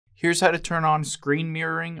Here's how to turn on screen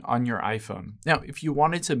mirroring on your iPhone. Now, if you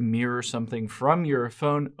wanted to mirror something from your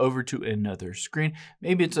phone over to another screen,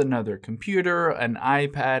 maybe it's another computer, an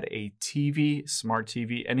iPad, a TV, smart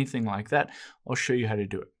TV, anything like that, I'll show you how to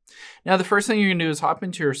do it. Now, the first thing you're gonna do is hop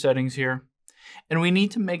into your settings here. And we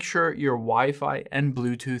need to make sure your Wi-Fi and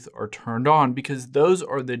Bluetooth are turned on because those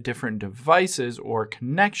are the different devices or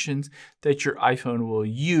connections that your iPhone will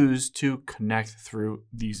use to connect through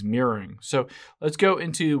these mirroring. So let's go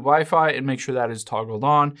into Wi-Fi and make sure that is toggled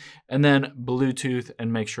on, and then Bluetooth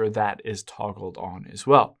and make sure that is toggled on as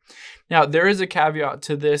well. Now, there is a caveat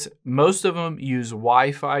to this. Most of them use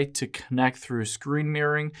Wi-Fi to connect through screen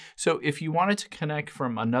mirroring. So if you wanted to connect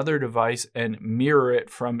from another device and mirror it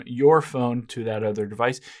from your phone to that other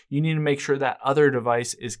device, you need to make sure that other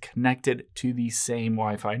device is connected to the same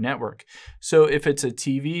Wi-Fi network. So if it's a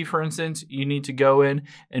TV, for instance, you need to go in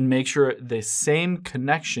and make sure the same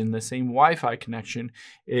connection, the same Wi-Fi connection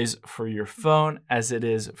is for your phone as it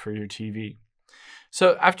is for your TV.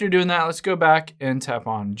 So after doing that, let's go back and tap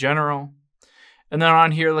on General. And then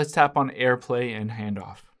on here, let's tap on AirPlay and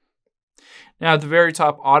Handoff. Now at the very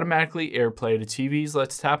top, automatically AirPlay to TVs.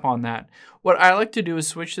 Let's tap on that. What I like to do is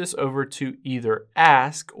switch this over to either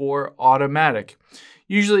Ask or Automatic.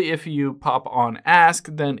 Usually if you pop on Ask,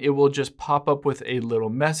 then it will just pop up with a little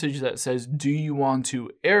message that says, do you want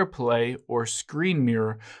to AirPlay or screen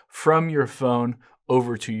mirror from your phone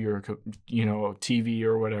over to your TV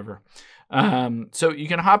or whatever. So you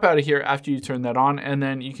can hop out of here after you turn that on, and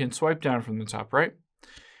then you can swipe down from the top right.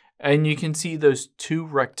 And you can see those two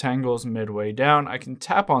rectangles midway down. I can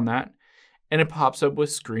tap on that and it pops up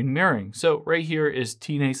with screen mirroring. So right here is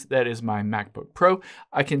Teenace, that is my MacBook Pro.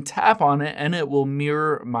 I can tap on it and it will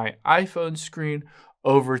mirror my iPhone screen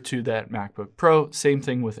over to that MacBook Pro. Same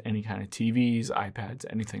thing with any kind of TVs, iPads,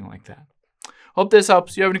 anything like that. Hope this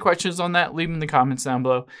helps. If you have any questions on that, leave them in the comments down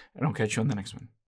below and I'll catch you on the next one.